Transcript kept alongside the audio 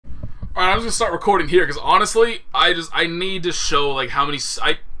Alright, I'm just gonna start recording here because honestly, I need to show like how many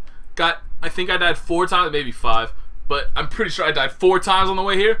I think I died 4 times, maybe 5, but I'm pretty sure I died 4 times on the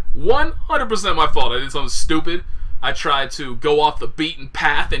way here. 100% my fault. I did something stupid. I tried to go off the beaten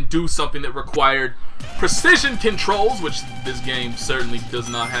path and do something that required precision controls, which this game certainly does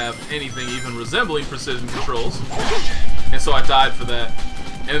not have anything even resembling precision controls. And so I died for that.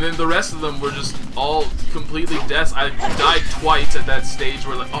 And then the rest of them were just all completely deaths. I died twice at that stage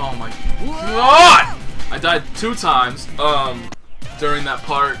where, like, oh my god! I died 2 times during that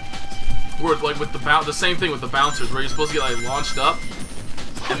part where, like, with the same thing with the bouncers, where you're supposed to get, like, launched up.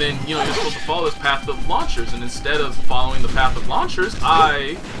 And then, you know, you're supposed to follow this path of launchers. And instead of following the path of launchers,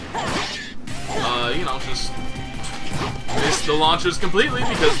 I, you know, just missed the launchers completely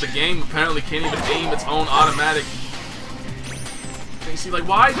because the game apparently can't even aim its own automatic. You see, like,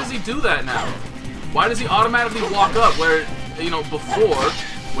 why does he do that now? Why does he automatically walk up where, you know, before,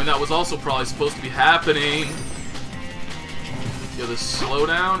 when that was also probably supposed to be happening? Yo, the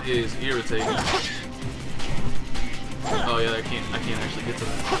slowdown is irritating. Oh yeah, I can't actually get to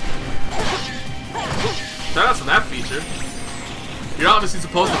that. Shout out to that feature. You're obviously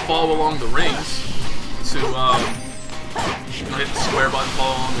supposed to follow along the rings to, you know, hit the square button,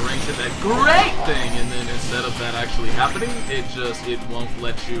 follow along the rings, hit that great thing, and then instead of that actually happening, it won't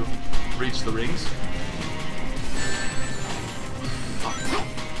let you reach the rings. Fuck.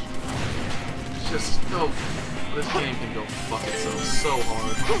 Just go. This game can go fuck itself so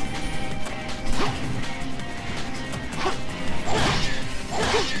hard.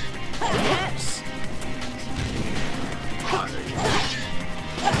 Yes. Ah, there you go.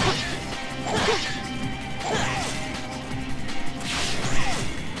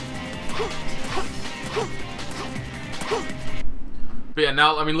 But yeah,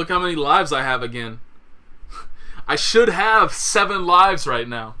 now, I mean, look how many lives I have again. I should have 7 lives right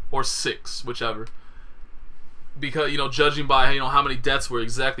now. Or 6, whichever. Because, you know, judging by, you know, how many deaths were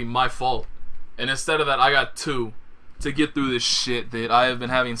exactly my fault. And instead of that, I got 2 to get through this shit that I have been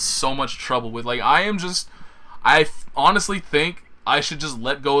having so much trouble with. Like, I honestly think I should just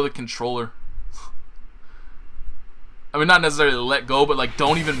let go of the controller. I mean, not necessarily let go, but, like,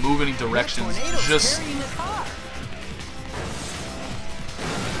 don't even move any directions. Just...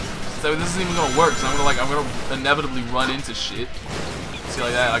 So this isn't even gonna work, so I'm gonna inevitably run into shit. See,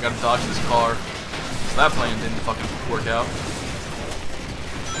 like that, I gotta dodge this car. So that plan didn't fucking work out.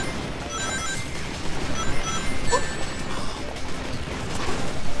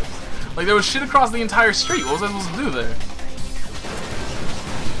 Like, there was shit across the entire street. What was I supposed to do there?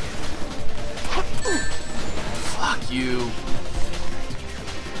 Fuck you.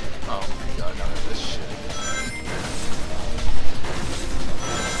 Oh my god, none of this shit.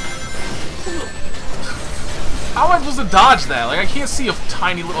 How am I supposed to dodge that? Like, I can't see a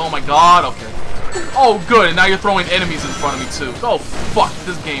tiny little... Oh my god, okay. Oh, good, and now you're throwing enemies in front of me, too. Oh, fuck,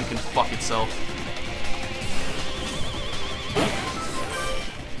 this game can fuck itself.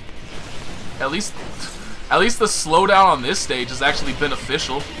 At least the slowdown on this stage is actually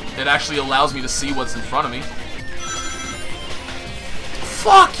beneficial. It actually allows me to see what's in front of me.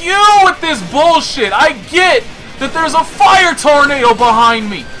 Fuck you with this bullshit! I get that there's a fire tornado behind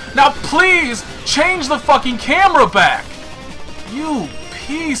me! Now please, change the fucking camera back! You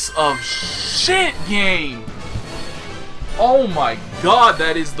piece of shit game! Oh my god,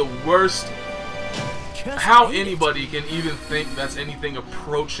 that is the worst. How anybody can even think that's anything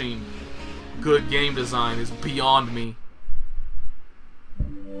approaching good game design is beyond me.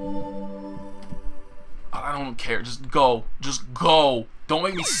 I don't care. Just go. Just go. Don't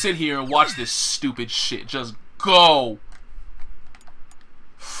make me sit here and watch this stupid shit. Just go.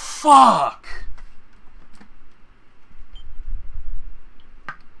 Fuck.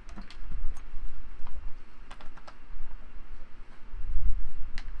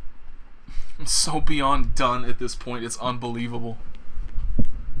 I'm so beyond done at this point. It's unbelievable.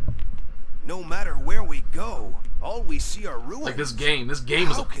 No matter where we go, all we see are ruins. Like this game is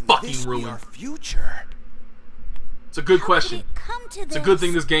a fucking ruin. Our future? It's a good question. It's a good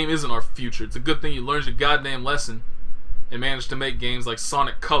thing this this game isn't our future. It's a good thing you learned your goddamn lesson and managed to make games like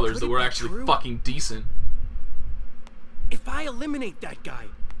Sonic Colors that were actually fucking decent. If I eliminate that guy,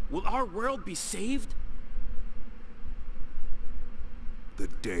 will our world be saved? The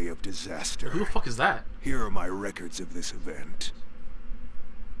day of disaster. Who the fuck is that? Here are my records of this event.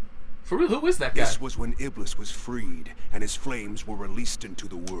 For real, who is that guy? This was when Iblis was freed, and his flames were released into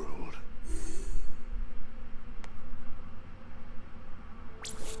the world.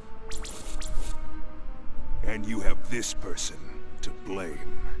 And you have this person to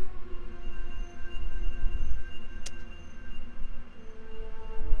blame.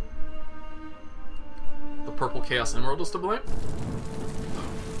 purple Chaos Emerald is to blame?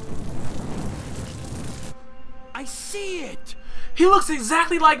 I see it. He looks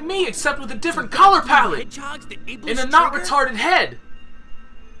exactly like me, except with a different color palette Hedgehogs, the Iblis and a not trigger? retarded head.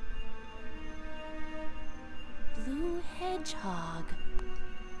 Blue hedgehog.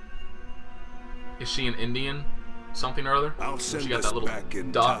 Is she an Indian? Something or other? I'll send She got us that little back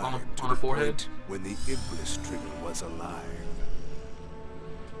in dot time to on her the forehead. point when the Iblis trigger was alive.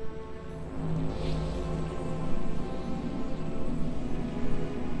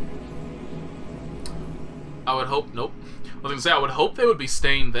 I would hope. Nope. I was gonna say I would hope they would be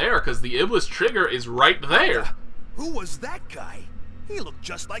staying there because the Iblis trigger is right there. Who was that guy? He looked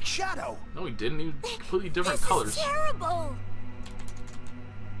just like Shadow. No, he didn't. He was completely different This colors. is terrible.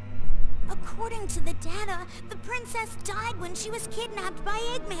 According to the data, the princess died when she was kidnapped by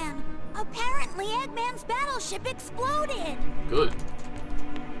Eggman. Apparently, Eggman's battleship exploded. Good.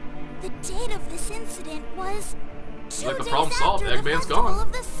 The date of this incident was 2 Like the days problem solved. after the Eggman's Festival gone.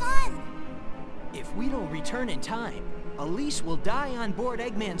 of the Sun. If we don't return in time, Elise will die on board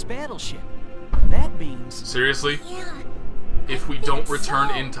Eggman's battleship. That means... Seriously? Yeah. If we don't return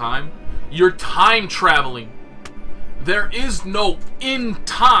so. in time, you're time traveling. There is no in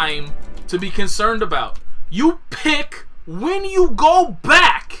time to be concerned about. You pick when you go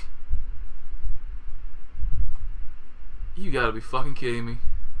back. You gotta be fucking kidding me.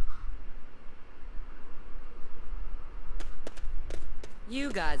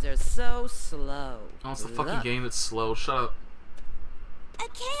 You guys are so slow. Oh, it's the fucking Look. game that's slow. Shut up. A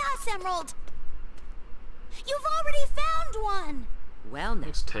Chaos Emerald. You've already found one. Well now,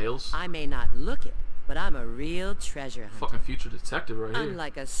 Thanks, Tails. I may not look it, but I'm a real treasure hunter. Fucking future detective right here.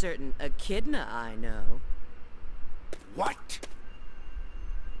 Unlike a certain echidna I know. What?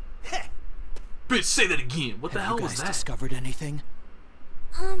 Bitch, say that again. What the hell was that? discovered anything?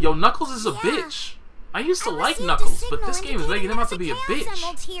 Yo, Knuckles is a Yeah. bitch. I used to like received a Knuckles, but signal this game is making him out to be a indicating there's bitch. Chaos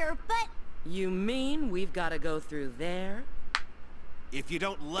Emerald here, but You mean we've got to go through there? If you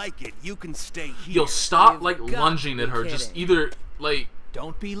don't like it, you can stay here. Yo, stop You've like got to lunging be at her. Just kidding. either like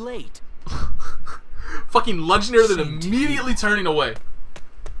Don't be late. fucking lunging at her, then Same to immediately turning away.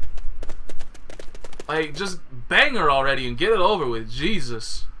 Like, just bang her already and get it over with.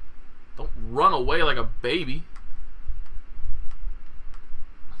 Jesus. Don't run away like a baby.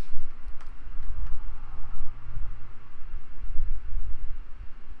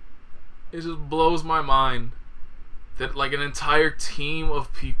 It just blows my mind that like an entire team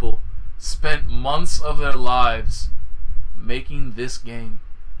of people spent months of their lives making this game.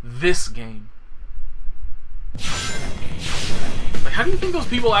 This game. Like, how do you think those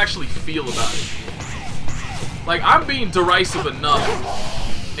people actually feel about it? Like, I'm being derisive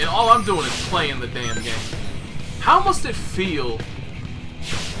enough, and all I'm doing is playing the damn game. How must it feel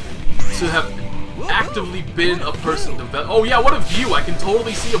to have actively been a person develop? Oh yeah, what a view! I can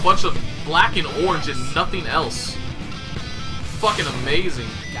totally see a bunch of black and orange and nothing else. Fucking amazing.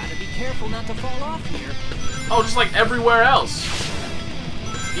 Gotta be careful not to fall off here. Oh, just like everywhere else.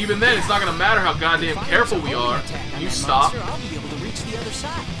 Even then, it's not gonna matter how goddamn If I careful use a we homing are. attack on You that stop. monster, I'll be able to reach the other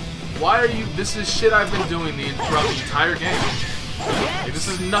side. Why are you? This is shit I've been doing throughout the entire game. Like, this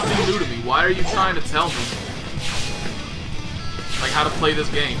is nothing new to me. Why are you trying to tell me, like, how to play this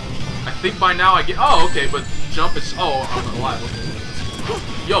game? I think by now I get. Oh, okay, but jump is. Oh, I'm alive.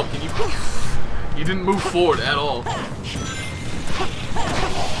 Okay. Yo, can you? You didn't move forward at all.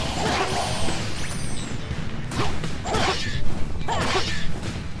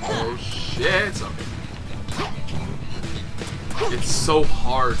 Oh shit! Okay. It's so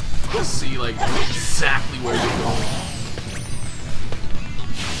hard to see like exactly where you're going.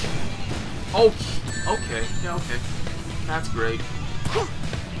 Oh, okay, yeah, okay, that's great. Where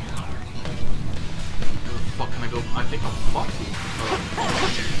the fuck can I go? I think I'm fucked.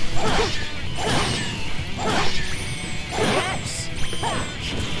 Yes!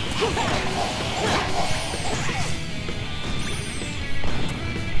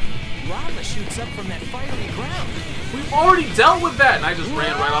 Lava shoots up from that fiery ground. We've already dealt with that, and I just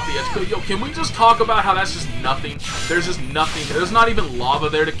ran right off the edge. Yo, can we just talk about how that's just nothing? There's just nothing. There's not even lava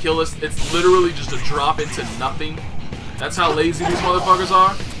there to kill us. It's literally just a drop into nothing. That's how lazy these motherfuckers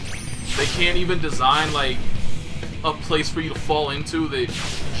are. They can't even design, like, a place for you to fall into that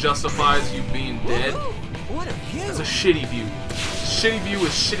justifies you being dead. Woohoo! What a view! It's a shitty view. Shitty view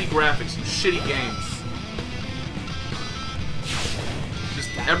with shitty graphics and shitty games. Just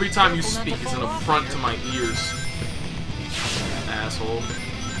every time you speak, it's an affront to my ears. Asshole.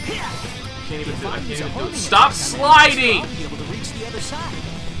 Can't even do it. I can't even do it. Stop sliding! I'll be able to reach the other side.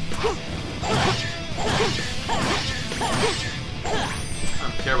 I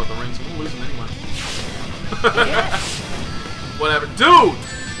don't care about the rings. I'm gonna lose them anyway. Whatever. Dude!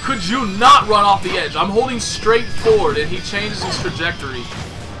 Could you not run off the edge? I'm holding straight forward and he changes his trajectory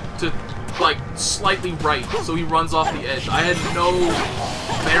to, like, slightly right. So he runs off the edge. I had no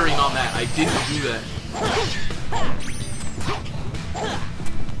bearing on that. I didn't do that.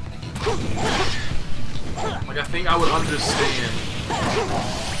 Like, I think I would understand,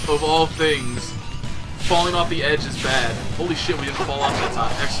 of all things, falling off the edge is bad. Holy shit, we didn't fall off that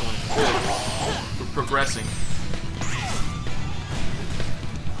time. Excellent. Good. We're progressing.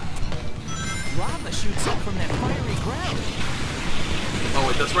 Lava shoots up from that fiery ground. Oh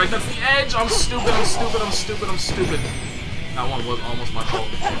wait, that's right, that's the edge! I'm stupid, I'm stupid, I'm stupid, I'm stupid. That one was almost my fault.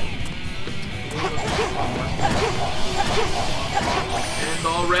 And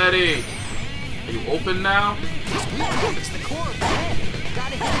already! Are you open now? It's the core of the head.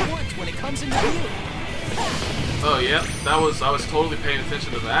 Gotta hit it once when it comes into view. Oh yeah, I was totally paying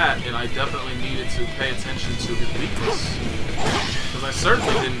attention to that, and I definitely needed to pay attention to his weakness. Because I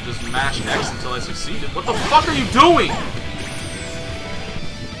certainly didn't just mash X until I succeeded. What the fuck are you doing?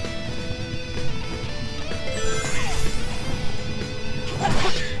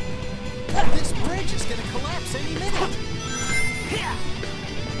 This bridge is gonna collapse any minute.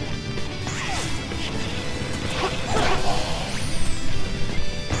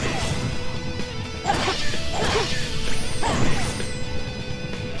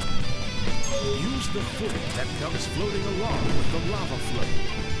 Use the footing that comes floating along with the lava flow.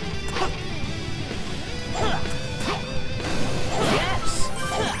 Yes!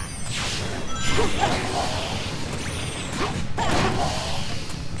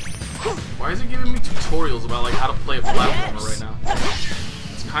 Why is it giving me tutorials about like how to play a platformer right now?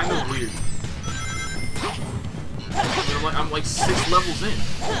 It's kind of weird. I'm like 6 levels in.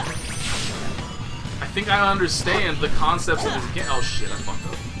 I think I understand the concepts of this game. Oh shit, I fucked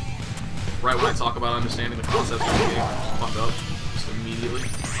up. Right when I talk about understanding the concepts of the game, I fucked up. Just immediately.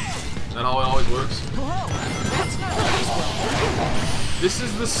 Is that how it always works? Whoa! That's not always well. This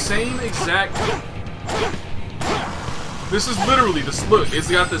is the same exact... This is literally this. Look, it's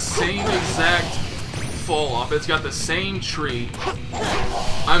got the same exact fall off. It's got the same tree.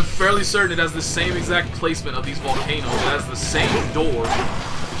 I'm fairly certain it has the same exact placement of these volcanoes. It has the same door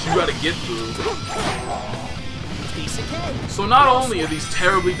that you gotta get through. Piece of cake. So not only are these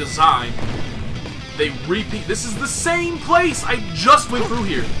terribly designed, they repeat. This is the same place I just went through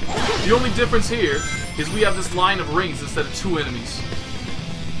here. The only difference here is we have this line of rings instead of 2 enemies.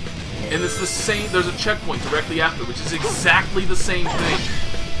 And it's the same, there's a checkpoint directly after, which is exactly the same thing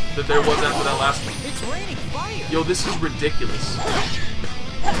that there was after that last one. It's raining fire. Yo, this is ridiculous.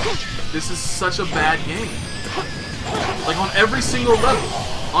 This is such a bad game. Like, on every single level,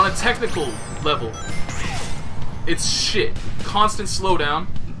 on a technical level, it's shit. Constant slowdown.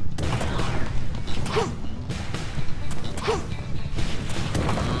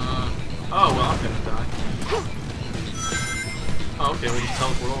 Oh, well, I'm gonna die. Oh, okay, we'll just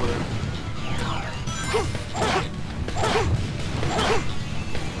teleport over there.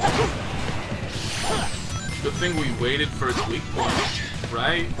 Good thing we waited for its weak point,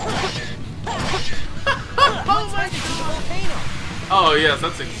 right? Oh yes,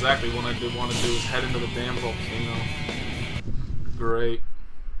 that's exactly what I did want to do, is head into the damn volcano. Great.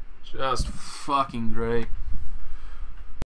 Just fucking great.